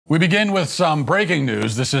We begin with some breaking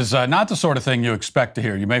news. This is not the sort of thing you expect to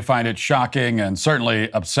hear. You may find it shocking and certainly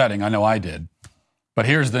upsetting. I know I did. But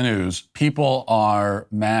here's the news. People are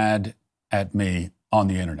mad at me on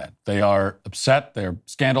the internet. They are upset. They're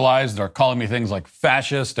scandalized. They're calling me things like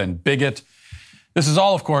fascist and bigot. This is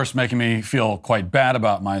all, of course, making me feel quite bad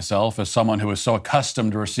about myself as someone who is so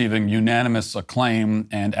accustomed to receiving unanimous acclaim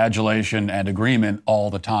and adulation and agreement all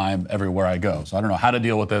the time, everywhere I go. So I don't know how to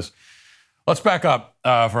deal with this. Let's back up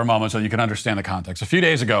for a moment so you can understand the context. A few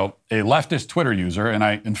days ago, a leftist Twitter user, and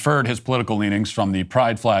I inferred his political leanings from the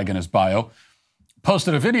pride flag in his bio,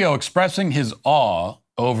 posted a video expressing his awe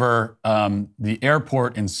over the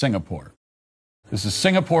airport in Singapore. This is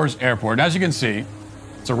Singapore's airport. And as you can see,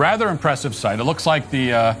 it's a rather impressive sight. It looks like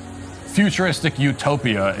the futuristic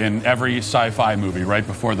utopia in every sci-fi movie right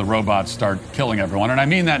before the robots start killing everyone. And I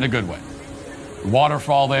mean that in a good way. The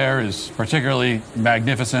waterfall there is particularly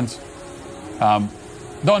magnificent.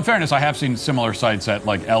 Though in fairness, I have seen similar sights at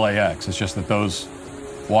like LAX. It's just that those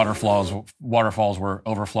waterfalls were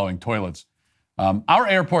overflowing toilets. Our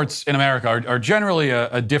airports in America are generally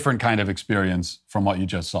a different kind of experience from what you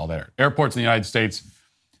just saw there. Airports in the United States,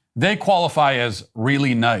 they qualify as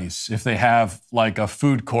really nice if they have like a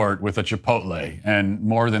food court with a Chipotle and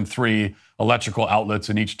more than 3 electrical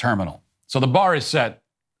outlets in each terminal. So the bar is set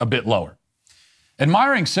a bit lower.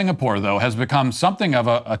 Admiring Singapore, though, has become something of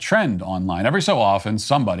a trend online. Every so often,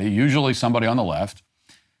 somebody, usually somebody on the left,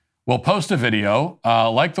 will post a video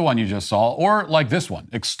like the one you just saw, or like this one,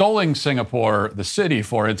 extolling Singapore, the city,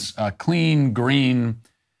 for its clean, green,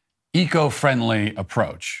 eco-friendly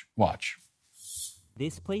approach. Watch.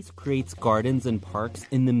 This place creates gardens and parks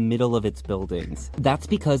in the middle of its buildings. That's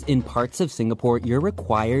because in parts of Singapore, you're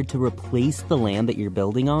required to replace the land that you're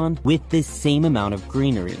building on with this same amount of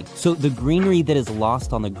greenery. So the greenery that is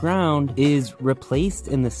lost on the ground is replaced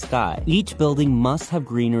in the sky. Each building must have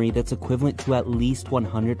greenery that's equivalent to at least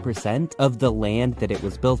 100% of the land that it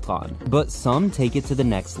was built on. But some take it to the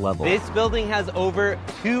next level. This building has over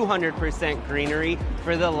 200% greenery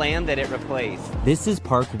for the land that it replaced. This is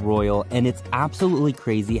Park Royal, and it's absolutely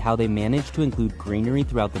crazy how they managed to include greenery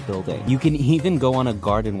throughout the building. You can even go on a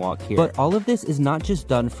garden walk here. But all of this is not just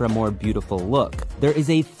done for a more beautiful look. There is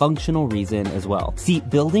a functional reason as well. See,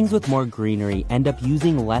 buildings with more greenery end up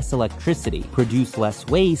using less electricity, produce less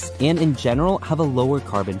waste, and in general have a lower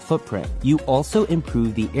carbon footprint. You also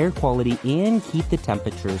improve the air quality and keep the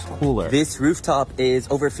temperatures cooler. This rooftop is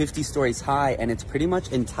over 50 stories high, and it's pretty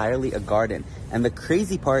much entirely a garden. And the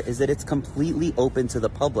crazy part is that it's completely open to the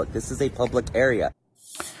public. This is a public area.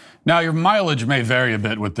 Now, your mileage may vary a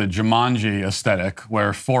bit with the Jumanji aesthetic,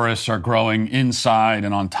 where forests are growing inside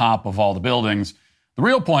and on top of all the buildings. The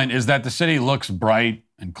real point is that the city looks bright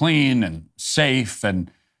and clean and safe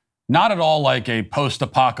and not at all like a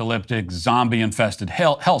post-apocalyptic, zombie-infested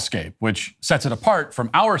hellscape, which sets it apart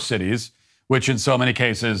from our cities, which in so many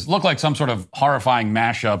cases look like some sort of horrifying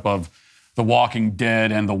mashup of The Walking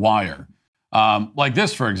Dead and The Wire. Like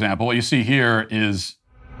this, for example, what you see here is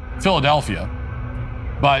Philadelphia,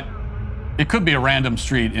 but it could be a random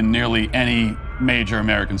street in nearly any major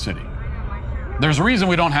American city. There's a reason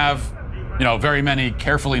we don't have, very many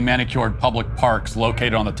carefully manicured public parks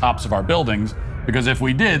located on the tops of our buildings, because if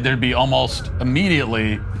we did, there'd be almost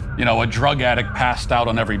immediately, a drug addict passed out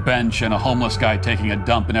on every bench and a homeless guy taking a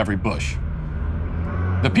dump in every bush.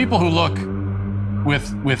 The people who look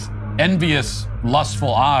with envious,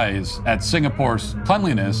 lustful eyes at Singapore's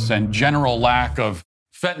cleanliness and general lack of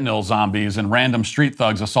fentanyl zombies and random street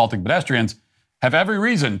thugs assaulting pedestrians have every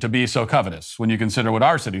reason to be so covetous when you consider what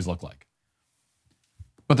our cities look like.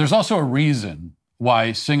 But there's also a reason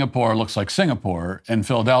why Singapore looks like Singapore and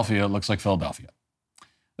Philadelphia looks like Philadelphia.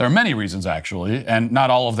 There are many reasons, actually, and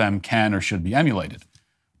not all of them can or should be emulated.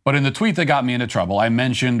 But in the tweet that got me into trouble, I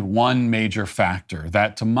mentioned one major factor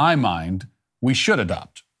that, to my mind, we should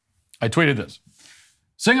adopt. I tweeted this.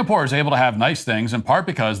 Singapore is able to have nice things in part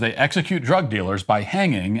because they execute drug dealers by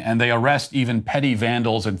hanging, and they arrest even petty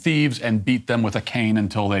vandals and thieves and beat them with a cane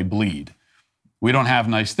until they bleed. We don't have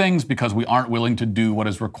nice things because we aren't willing to do what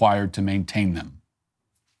is required to maintain them.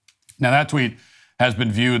 Now, that tweet has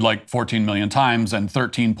been viewed like 14 million times, and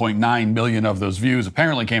 13.9 million of those views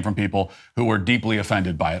apparently came from people who were deeply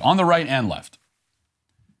offended by it, on the right and left.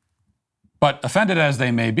 But offended as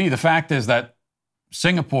they may be, the fact is that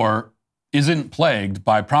Singapore isn't plagued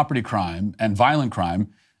by property crime and violent crime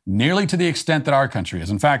nearly to the extent that our country is.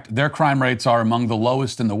 In fact, their crime rates are among the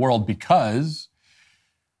lowest in the world because,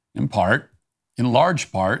 in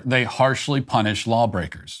large part, they harshly punish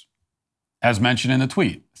lawbreakers. As mentioned in the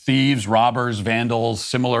tweet, thieves, robbers, vandals,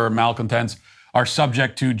 similar malcontents are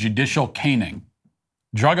subject to judicial caning.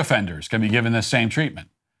 Drug offenders can be given the same treatment.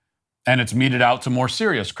 And it's meted out to more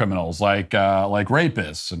serious criminals like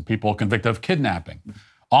rapists and people convicted of kidnapping.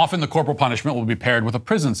 Often the corporal punishment will be paired with a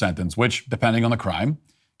prison sentence, which, depending on the crime,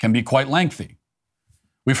 can be quite lengthy.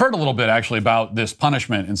 We've heard a little bit, actually, about this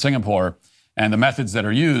punishment in Singapore and the methods that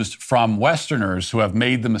are used from Westerners who have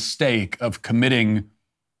made the mistake of committing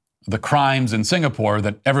the crimes in Singapore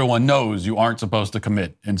that everyone knows you aren't supposed to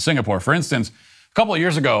commit in Singapore. For instance, a couple of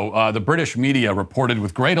years ago, the British media reported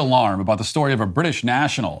with great alarm about the story of a British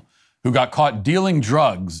national who got caught dealing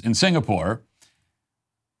drugs in Singapore,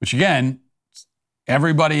 which, again,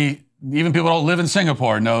 everybody, even people who don't live in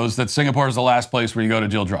Singapore, knows that Singapore is the last place where you go to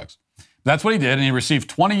deal drugs. That's what he did, and he received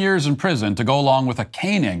 20 years in prison to go along with a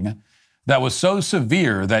caning that was so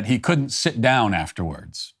severe that he couldn't sit down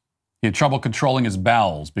afterwards. He had trouble controlling his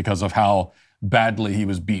bowels because of how badly he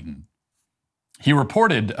was beaten. He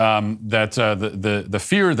reported that the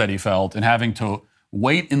fear that he felt in having to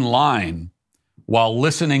wait in line while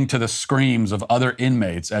listening to the screams of other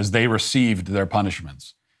inmates as they received their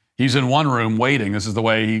punishments. He's in one room waiting. This is the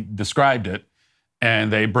way he described it.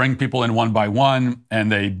 And they bring people in one by one,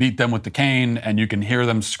 and they beat them with the cane, and you can hear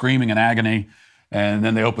them screaming in agony, and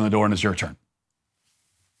then they open the door, and it's your turn.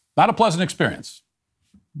 Not a pleasant experience.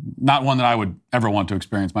 Not one that I would ever want to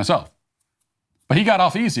experience myself. But he got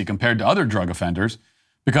off easy compared to other drug offenders,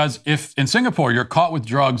 because if in Singapore you're caught with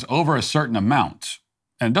drugs over a certain amount,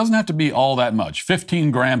 and it doesn't have to be all that much,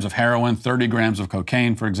 15 grams of heroin, 30 grams of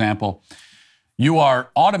cocaine, for example, you are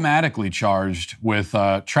automatically charged with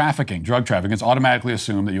trafficking, drug trafficking. It's automatically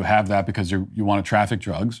assumed that you have that because you want to traffic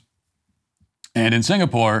drugs. And in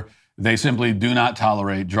Singapore, they simply do not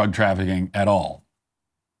tolerate drug trafficking at all.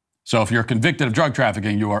 So if you're convicted of drug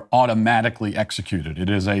trafficking, you are automatically executed. It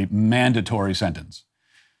is a mandatory sentence.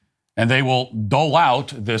 And they will dole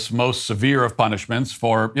out this most severe of punishments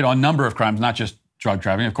for, a number of crimes, not just drug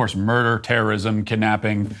trafficking. Of course, murder, terrorism,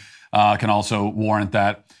 kidnapping can also warrant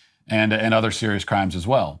that, and other serious crimes as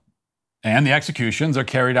well. And the executions are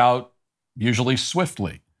carried out usually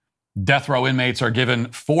swiftly. Death row inmates are given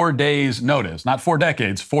 4 days notice, not 4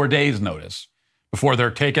 decades, 4 days notice before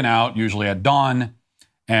they're taken out, usually at dawn,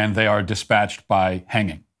 and they are dispatched by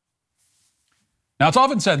hanging. Now, it's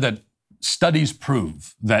often said that studies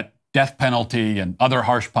prove that death penalty and other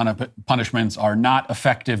harsh punishments are not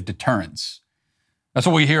effective deterrents. That's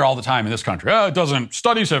what we hear all the time in this country. Oh, it doesn't,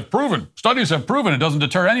 studies have proven it doesn't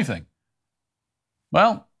deter anything.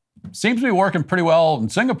 Well, seems to be working pretty well in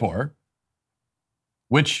Singapore,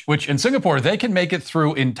 which in Singapore, they can make it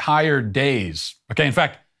through entire days. Okay, in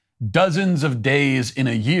fact, dozens of days in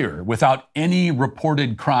a year without any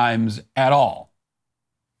reported crimes at all.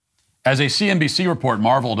 As a CNBC report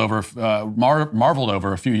marveled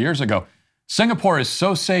over a few years ago, Singapore is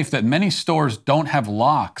so safe that many stores don't have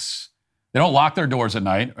locks. They don't lock their doors at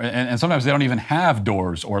night, and sometimes they don't even have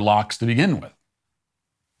doors or locks to begin with.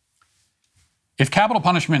 If capital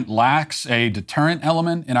punishment lacks a deterrent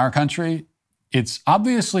element in our country, it's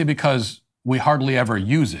obviously because we hardly ever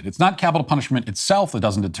use it. It's not capital punishment itself that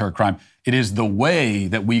doesn't deter crime. It is the way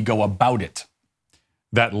that we go about it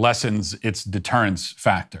that lessens its deterrence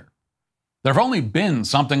factor. There have only been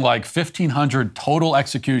something like 1,500 total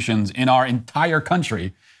executions in our entire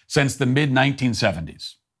country since the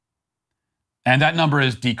mid-1970s. And that number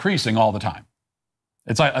is decreasing all the time.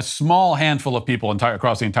 It's like a small handful of people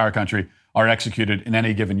across the entire country are executed in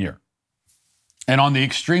any given year. And on the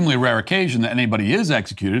extremely rare occasion that anybody is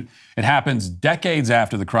executed, it happens decades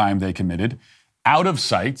after the crime they committed, out of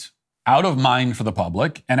sight, out of mind for the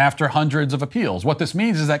public, and after hundreds of appeals. What this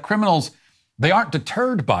means is that criminals, they aren't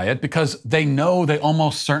deterred by it because they know they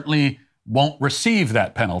almost certainly won't receive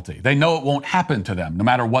that penalty. They know it won't happen to them, no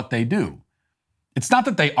matter what they do. It's not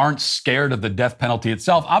that they aren't scared of the death penalty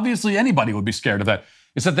itself. Obviously, anybody would be scared of that.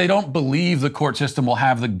 It's that they don't believe the court system will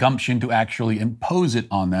have the gumption to actually impose it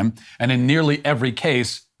on them. And in nearly every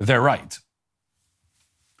case, they're right.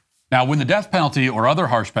 Now, when the death penalty or other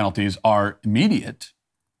harsh penalties are immediate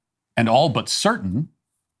and all but certain,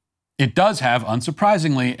 it does have,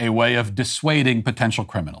 unsurprisingly, a way of dissuading potential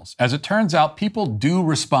criminals. As it turns out, people do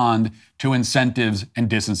respond to incentives and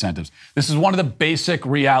disincentives. This is one of the basic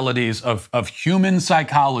realities of human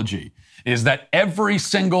psychology, is that every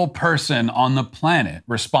single person on the planet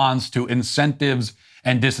responds to incentives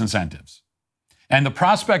and disincentives. And the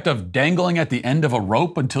prospect of dangling at the end of a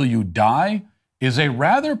rope until you die is a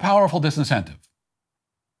rather powerful disincentive.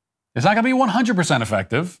 It's not going to be 100%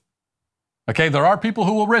 effective. Okay, there are people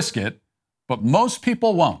who will risk it, but most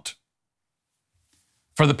people won't.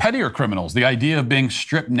 For the pettier criminals, the idea of being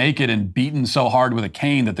stripped naked and beaten so hard with a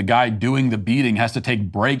cane that the guy doing the beating has to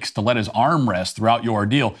take breaks to let his arm rest throughout your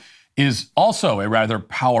ordeal is also a rather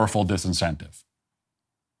powerful disincentive.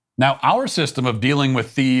 Now, our system of dealing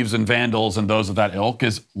with thieves and vandals and those of that ilk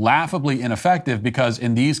is laughably ineffective because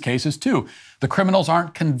in these cases, too, the criminals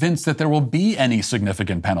aren't convinced that there will be any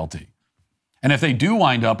significant penalty. And if they do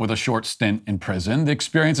wind up with a short stint in prison, the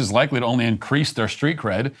experience is likely to only increase their street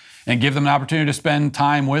cred and give them an opportunity to spend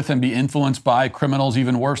time with and be influenced by criminals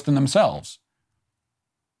even worse than themselves.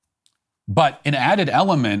 But an added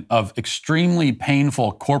element of extremely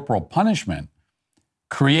painful corporal punishment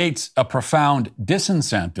creates a profound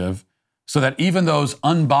disincentive so that even those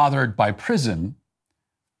unbothered by prison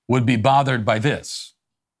would be bothered by this.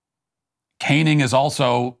 Caning is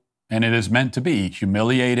also, and it is meant to be,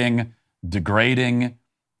 humiliating, degrading,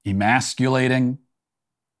 emasculating,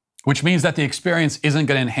 which means that the experience isn't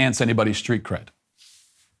going to enhance anybody's street cred.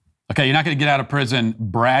 Okay, you're not going to get out of prison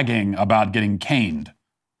bragging about getting caned.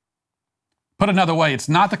 Put another way, it's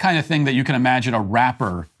not the kind of thing that you can imagine a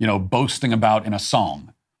rapper, boasting about in a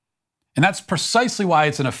song. And that's precisely why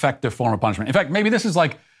it's an effective form of punishment. In fact, maybe this is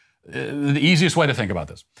like the easiest way to think about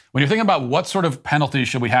this. When you're thinking about what sort of penalty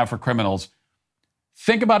should we have for criminals,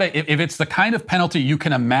 think about it if it's the kind of penalty you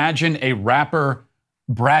can imagine a rapper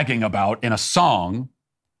bragging about in a song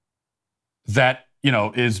that,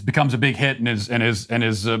 becomes a big hit and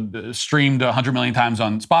is streamed 100 million times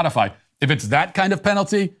on Spotify. If it's that kind of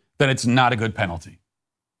penalty, then it's not a good penalty.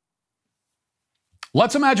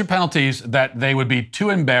 Let's imagine penalties that they would be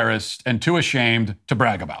too embarrassed and too ashamed to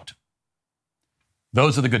brag about.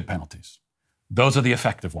 Those are the good penalties. Those are the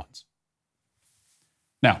effective ones.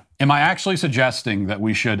 Now, am I actually suggesting that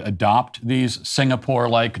we should adopt these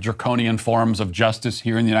Singapore-like draconian forms of justice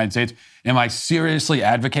here in the United States? Am I seriously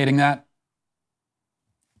advocating that?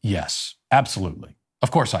 Yes, absolutely.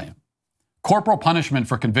 Of course I am. Corporal punishment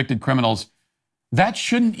for convicted criminals, that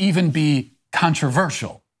shouldn't even be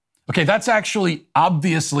controversial. Okay, that's actually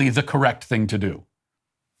obviously the correct thing to do.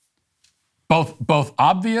 Both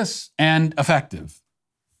obvious and effective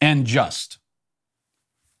and just.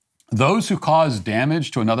 Those who cause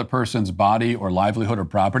damage to another person's body or livelihood or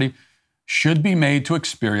property should be made to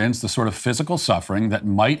experience the sort of physical suffering that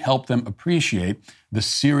might help them appreciate the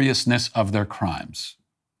seriousness of their crimes.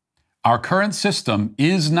 Our current system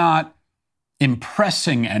is not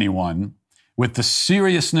impressing anyone with the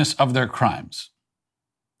seriousness of their crimes.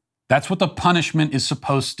 That's what the punishment is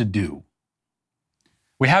supposed to do.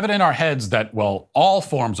 We have it in our heads that, all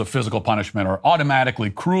forms of physical punishment are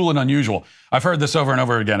automatically cruel and unusual. I've heard this over and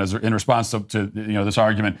over again in response to this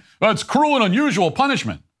argument. Well, it's cruel and unusual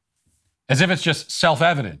punishment, as if it's just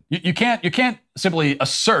self-evident. You can't simply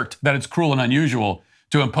assert that it's cruel and unusual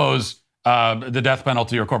to impose the death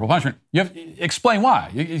penalty or corporal punishment. You have to explain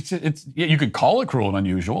why. You could call it cruel and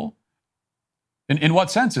unusual. In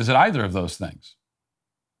what sense is it either of those things?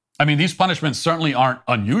 I mean, these punishments certainly aren't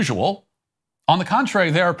unusual. On the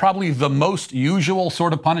contrary, they are probably the most usual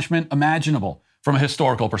sort of punishment imaginable from a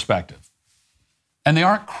historical perspective. And they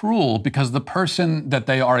aren't cruel because the person that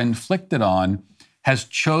they are inflicted on has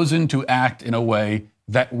chosen to act in a way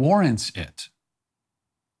that warrants it.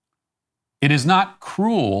 It is not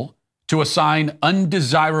cruel to assign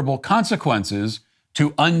undesirable consequences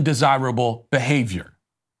to undesirable behavior.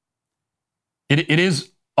 It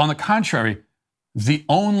is, on the contrary, the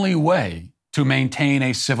only way to maintain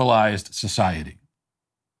a civilized society.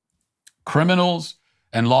 Criminals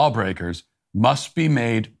and lawbreakers must be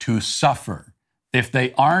made to suffer. If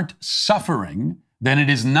they aren't suffering, then it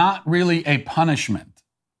is not really a punishment.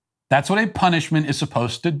 That's what a punishment is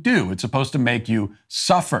supposed to do. It's supposed to make you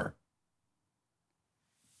suffer.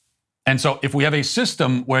 And so if we have a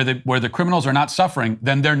system where the criminals are not suffering,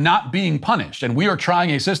 then they're not being punished. And we are trying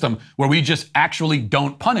a system where we just actually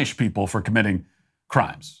don't punish people for committing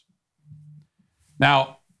crimes.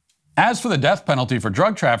 Now, as for the death penalty for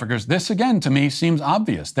drug traffickers, this again to me seems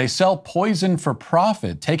obvious. They sell poison for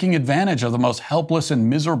profit, taking advantage of the most helpless and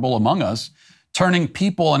miserable among us, turning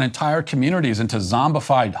people and entire communities into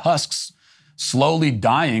zombified husks, slowly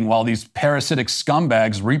dying while these parasitic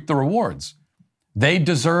scumbags reap the rewards. They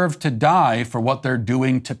deserve to die for what they're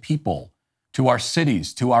doing to people, to our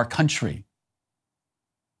cities, to our country.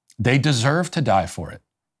 They deserve to die for it.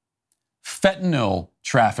 Fentanyl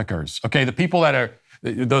traffickers, okay, the people that are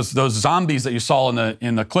those zombies that you saw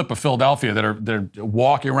in the clip of Philadelphia they're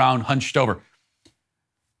walking around hunched over.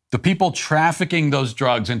 The people trafficking those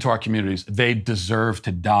drugs into our communities, they deserve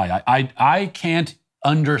to die. I can't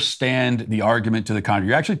understand the argument to the contrary.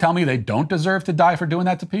 You actually tell me they don't deserve to die for doing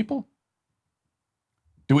that to people?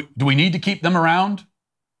 Do we need to keep them around?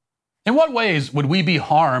 In what ways would we be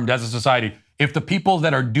harmed as a society if the people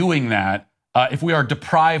that are doing that, if we are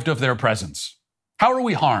deprived of their presence? How are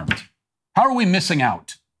we harmed? How are we missing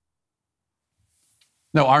out?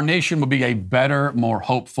 No, our nation would be a better, more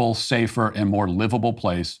hopeful, safer, and more livable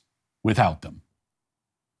place without them.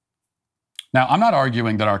 Now, I'm not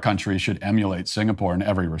arguing that our country should emulate Singapore in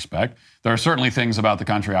every respect. There are certainly things about the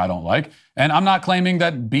country I don't like. And I'm not claiming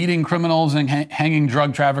that beating criminals and hanging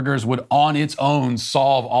drug traffickers would on its own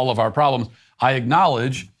solve all of our problems. I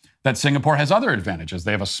acknowledge that Singapore has other advantages.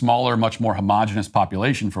 They have a smaller, much more homogenous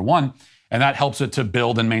population, for one, and that helps it to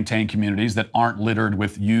build and maintain communities that aren't littered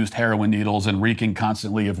with used heroin needles and reeking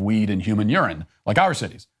constantly of weed and human urine, like our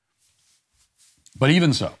cities. But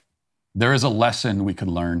even so, there is a lesson we could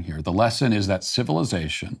learn here. The lesson is that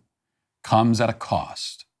civilization comes at a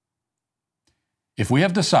cost. If we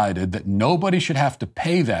have decided that nobody should have to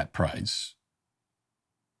pay that price,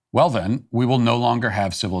 well then, we will no longer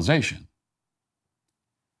have civilization.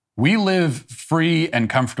 We live free and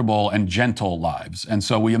comfortable and gentle lives, and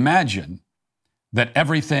so we imagine that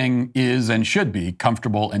everything is and should be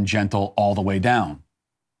comfortable and gentle all the way down.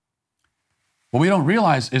 What we don't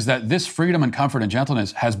realize is that this freedom and comfort and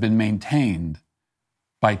gentleness has been maintained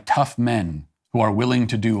by tough men who are willing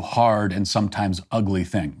to do hard and sometimes ugly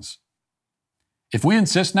things. If we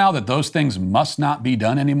insist now that those things must not be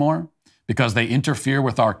done anymore because they interfere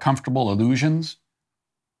with our comfortable illusions,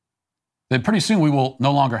 then pretty soon we will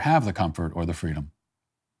no longer have the comfort or the freedom.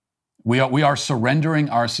 We are surrendering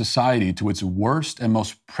our society to its worst and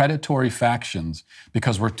most predatory factions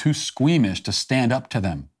because we're too squeamish to stand up to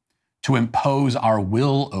them, to impose our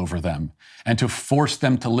will over them, and to force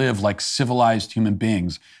them to live like civilized human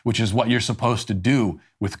beings, which is what you're supposed to do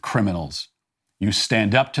with criminals. You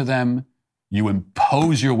stand up to them, you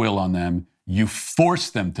impose your will on them, you force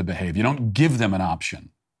them to behave. You don't give them an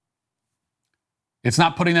option. It's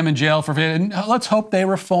not putting them in jail for, let's hope they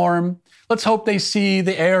reform. Let's hope they see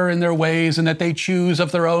the error in their ways and that they choose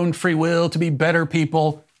of their own free will to be better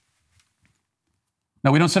people.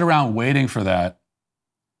 No, we don't sit around waiting for that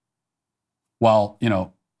while,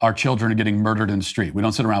 our children are getting murdered in the street. We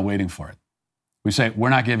don't sit around waiting for it. We say, we're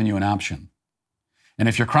not giving you an option. And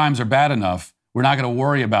if your crimes are bad enough, we're not going to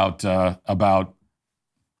worry about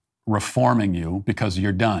reforming you because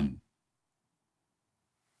you're done.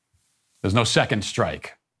 There's no second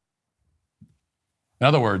strike. In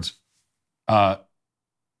other words,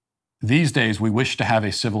 these days we wish to have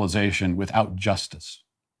a civilization without justice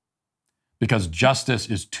because justice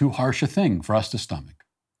is too harsh a thing for us to stomach.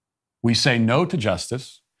 We say no to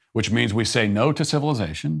justice, which means we say no to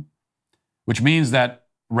civilization, which means that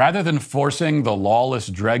rather than forcing the lawless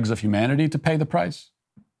dregs of humanity to pay the price,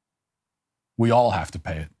 we all have to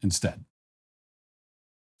pay it instead.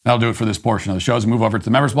 That'll do it for this portion of the show. As we move over to the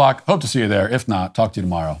members block, hope to see you there. If not, talk to you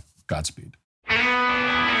tomorrow. Godspeed.